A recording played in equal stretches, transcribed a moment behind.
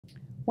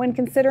When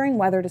considering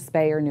whether to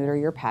spay or neuter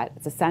your pet,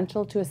 it's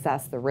essential to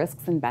assess the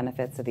risks and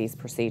benefits of these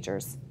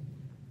procedures.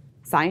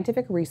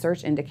 Scientific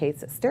research indicates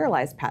that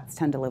sterilized pets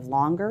tend to live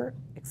longer,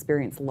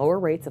 experience lower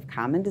rates of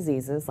common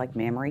diseases like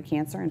mammary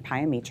cancer and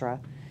pyometra,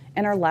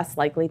 and are less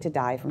likely to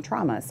die from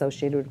trauma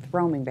associated with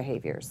roaming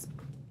behaviors.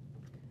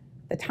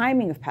 The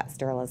timing of pet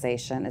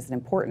sterilization is an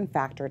important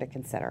factor to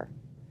consider.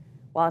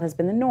 While it has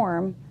been the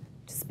norm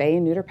to spay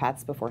and neuter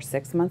pets before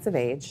 6 months of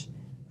age,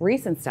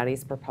 recent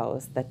studies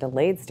propose that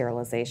delayed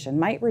sterilization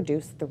might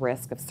reduce the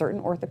risk of certain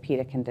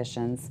orthopedic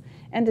conditions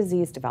and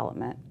disease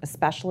development,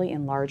 especially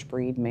in large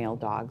breed male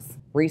dogs.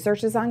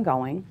 Research is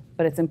ongoing,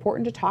 but it's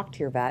important to talk to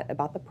your vet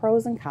about the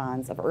pros and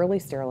cons of early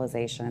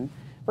sterilization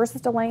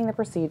versus delaying the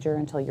procedure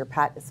until your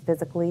pet is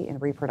physically and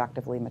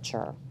reproductively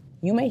mature.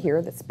 You may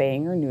hear that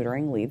spaying or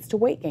neutering leads to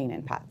weight gain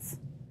in pets.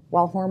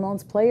 While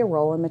hormones play a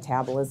role in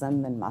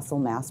metabolism and muscle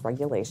mass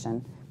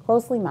regulation,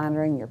 closely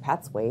monitoring your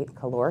pet's weight,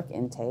 caloric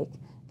intake,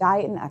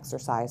 diet, and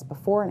exercise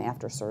before and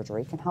after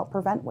surgery can help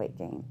prevent weight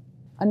gain.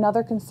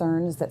 Another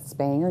concern is that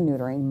spaying or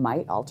neutering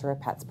might alter a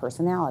pet's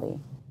personality.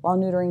 While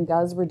neutering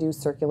does reduce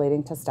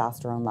circulating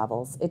testosterone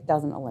levels, it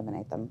doesn't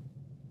eliminate them.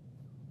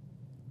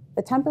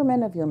 The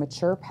temperament of your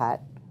mature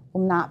pet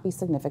will not be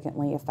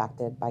significantly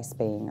affected by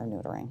spaying or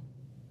neutering.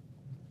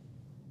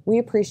 We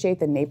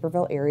appreciate the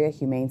Naperville Area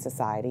Humane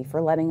Society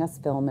for letting us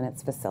film in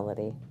its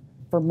facility.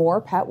 For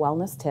more pet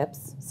wellness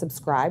tips,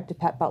 subscribe to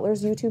Pet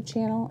Butler's YouTube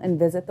channel and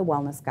visit the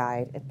wellness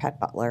guide at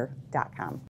petbutler.com.